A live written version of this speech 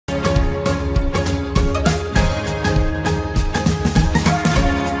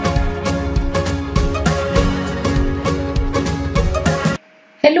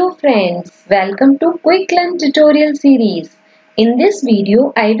friends, welcome to Quick Learn tutorial series. In this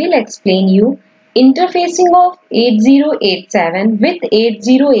video, I will explain you interfacing of 8087 with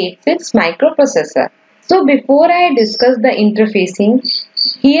 8086 microprocessor. So before I discuss the interfacing,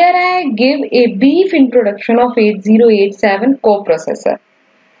 here I give a brief introduction of 8087 coprocessor.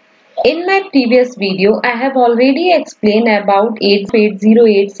 In my previous video, I have already explained about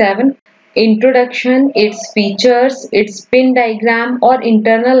 8087 introduction, its features, its pin diagram or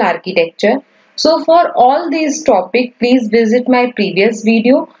internal architecture. So for all these topics, please visit my previous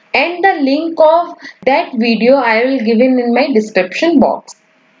video and the link of that video I will give in my description box.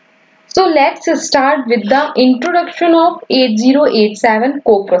 So let's start with the introduction of 8087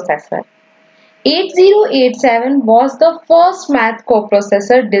 coprocessor. 8087 was the first math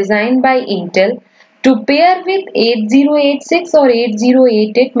coprocessor designed by Intel to pair with 8086 or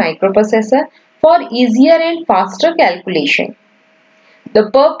 8088 microprocessor for easier and faster calculation. The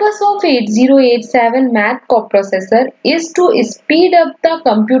purpose of 8087 math coprocessor is to speed up the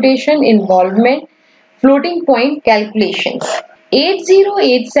computation involvement floating point calculations.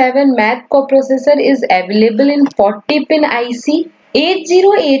 8087 math coprocessor is available in 40-pin IC.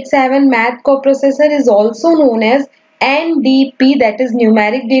 8087 math coprocessor is also known as NDP, that is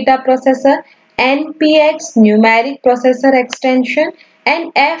numeric data processor, NPX numeric processor extension,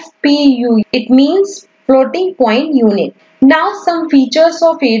 and FPU, it means floating point unit. Now some features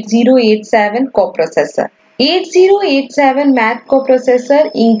of 8087 coprocessor. 8087 math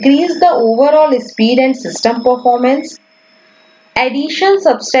coprocessor increase the overall speed and system performance. Addition,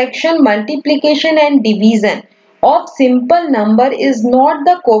 subtraction, multiplication and division of simple number is not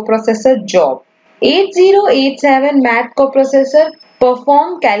the coprocessor job. 8087 math coprocessor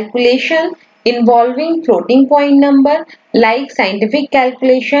perform calculation involving floating point number like scientific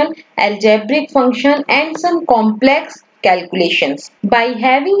calculation, algebraic function and some complex calculations. By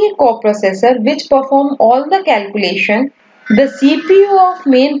having a coprocessor which perform all the calculation, the CPU of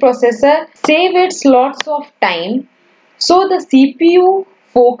main processor save its lots of time. So the CPU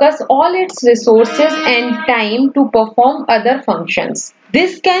focus all its resources and time to perform other functions.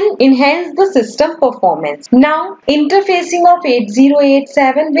 This can enhance the system performance. Now, interfacing of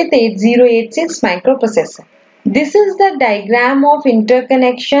 8087 with 8086 microprocessor. This is the diagram of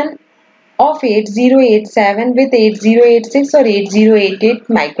interconnection of 8087 with 8086 or 8088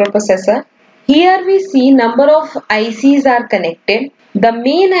 microprocessor. Here we see number of ICs are connected. The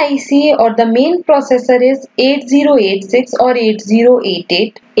main IC or the main processor is 8086 or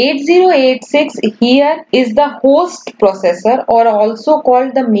 8088. 8086 here is the host processor or also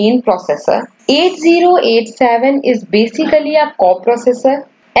called the main processor. 8087 is basically a coprocessor.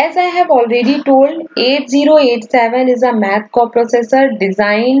 As I have already told, 8087 is a math coprocessor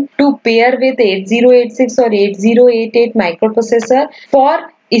designed to pair with 8086 or 8088 microprocessor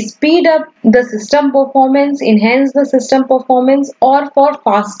for speed up the system performance, enhance the system performance or for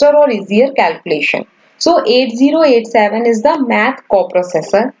faster or easier calculation. So 8087 is the math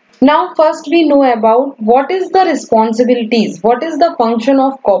coprocessor. Now first we know about what is the responsibilities, what is the function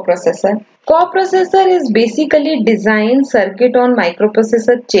of coprocessor. Coprocessor is basically design circuit on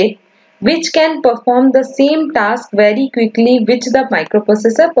microprocessor chip which can perform the same task very quickly which the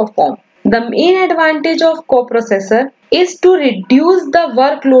microprocessor perform. The main advantage of coprocessor is to reduce the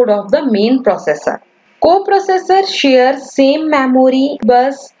workload of the main processor. Coprocessor shares same memory,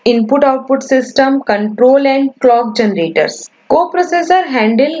 bus, input-output system, control and clock generators. Coprocessor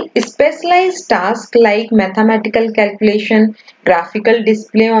handle specialized tasks like mathematical calculation, graphical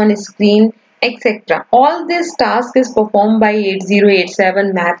display on screen, etc. All these tasks is performed by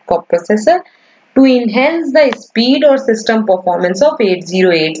 8087 math coprocessor to enhance the speed or system performance of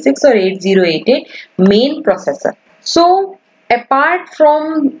 8086 or 8088 main processor. So apart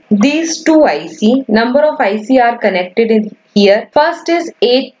from these two IC, number of IC are connected in here. First is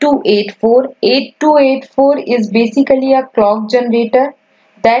 8284. 8284 is basically a clock generator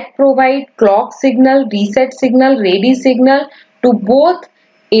that provide clock signal, reset signal, ready signal to both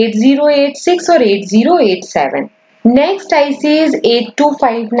 8086 or 8087. Next IC is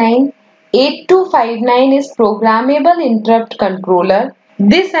 8259. 8259 is programmable interrupt controller.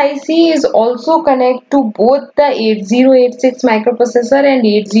 This IC is also connected to both the 8086 microprocessor and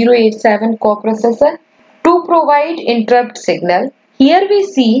 8087 coprocessor to provide interrupt signal. Here we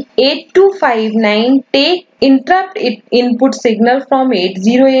see 8259 take interrupt input signal from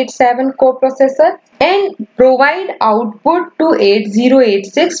 8087 coprocessor and provide output to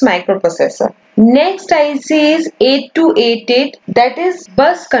 8086 microprocessor. Next IC is 8288, that is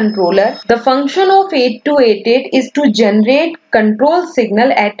bus controller. The function of 8288 is to generate control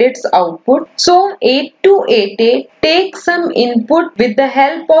signal at its output. So 8288 takes some input with the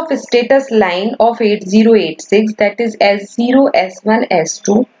help of status line of 8086, that is S0, S1,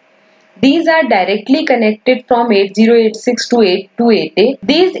 S2. These are directly connected from 8086 to 8288.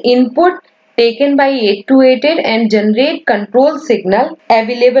 These input taken by 8288 and generate control signal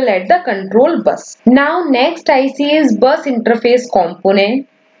available at the control bus. Now next IC is bus interface component.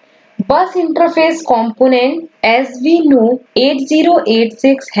 Bus interface component, as we know,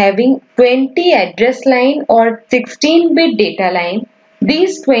 8086 having 20 address line or 16-bit data line.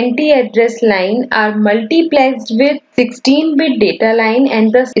 These 20 address line are multiplexed with 16-bit data line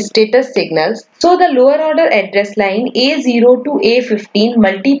and the status signals. So the lower order address line A0 to A15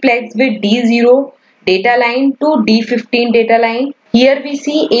 multiplexed with D0 data line to D15 data line. Here we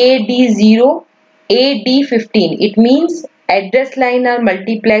see AD0, AD15. It means address line are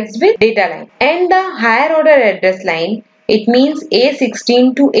multiplexed with data line. And the higher order address line, it means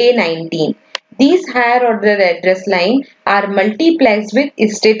A16 to A19. These higher order address line are multiplexed with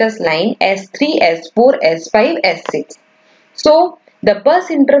status line S3, S4, S5, S6. So the bus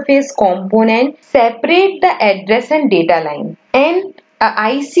interface component separate the address and data line, and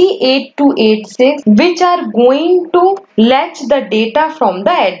IC8286 which are going to latch the data from the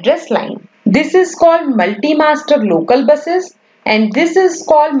address line. This is called multi-master local buses and this is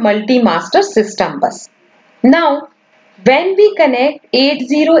called multi-master system bus. Now when we connect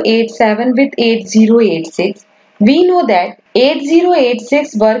 8087 with 8086, we know that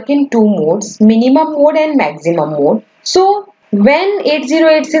 8086 work in two modes, minimum mode and maximum mode. So when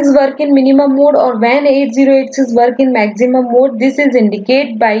 8086 work in minimum mode or when 8086 work in maximum mode, this is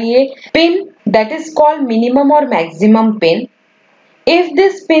indicated by a pin that is called minimum or maximum pin. If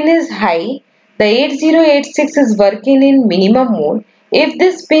this pin is high, the 8086 is working in minimum mode. If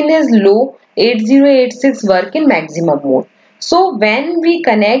this pin is low, 8086 work in maximum mode. So when we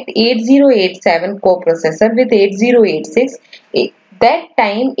connect 8087 coprocessor with 8086, that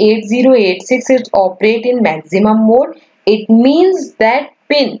time 8086 is operate in maximum mode. It means that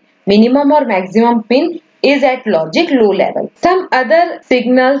pin, minimum or maximum pin, is at logic low level. Some other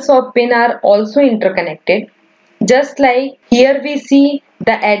signals of pin are also interconnected. Just like here we see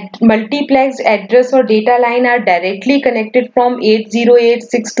the multiplexed address or data line are directly connected from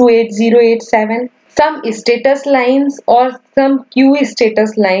 8086 to 8087. Some status lines or some Q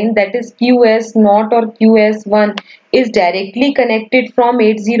status line, that is QS0 or QS1, is directly connected from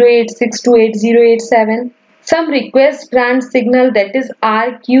 8086 to 8087. Some request grant signal, that is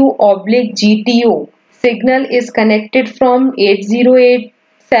RQ/GTO signal, is connected from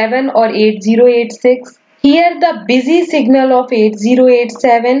 8087 or 8086. Here the busy signal of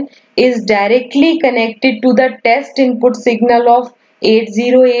 8087 is directly connected to the test input signal of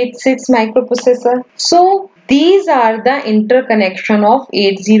 8086 microprocessor. So these are the interconnection of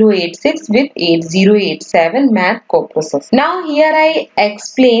 8086 with 8087 math coprocessor. Now here I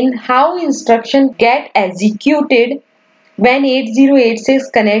explain how instruction get executed when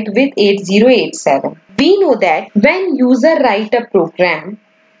 8086 connect with 8087. We know that when user write a program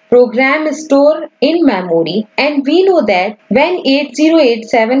store in memory, and we know that when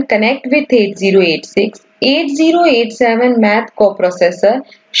 8087 connect with 8086, 8087 math coprocessor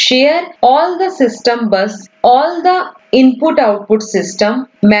share all the system bus, all the input output system,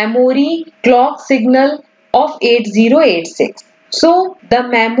 memory, clock signal of 8086. So the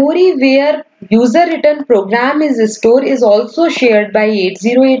memory where user written program is stored is also shared by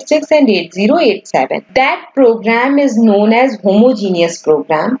 8086 and 8087. That program is known as homogeneous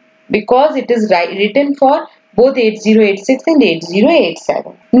program because it is written for both 8086 and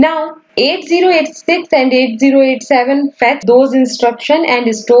 8087. Now 8086 and 8087 fetch those instructions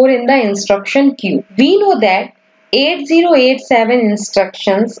and store in the instruction queue. We know that 8087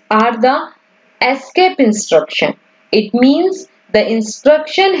 instructions are the escape instruction. It means the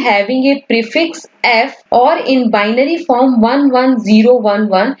instruction having a prefix F or in binary form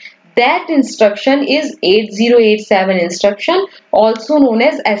 11011, that instruction is 8087 instruction, also known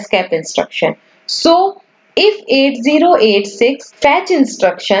as escape instruction. So if 8086 fetch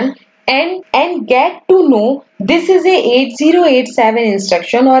instruction and get to know this is a 8087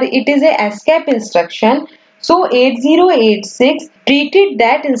 instruction or it is a escape instruction, so 8086 treated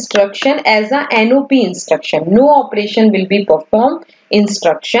that instruction as a NOP instruction, no operation will be performed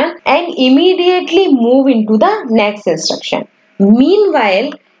instruction, and immediately move into the next instruction.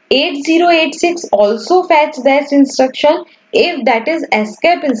 Meanwhile 8086 also fetch that instruction if that is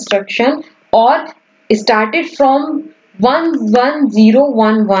escape instruction or started from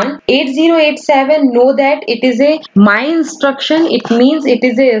 11011. 8087 know that it is a my instruction, it means it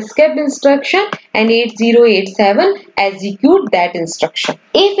is a escape instruction, and 8087 execute that instruction.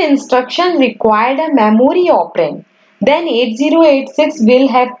 If instruction required a memory operand, then 8086 will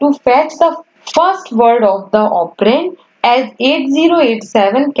have to fetch the first word of the operand, as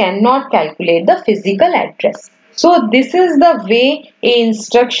 8087 cannot calculate the physical address. So this is the way a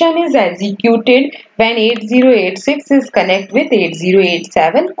instruction is executed when 8086 is connected with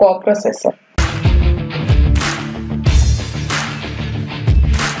 8087 coprocessor.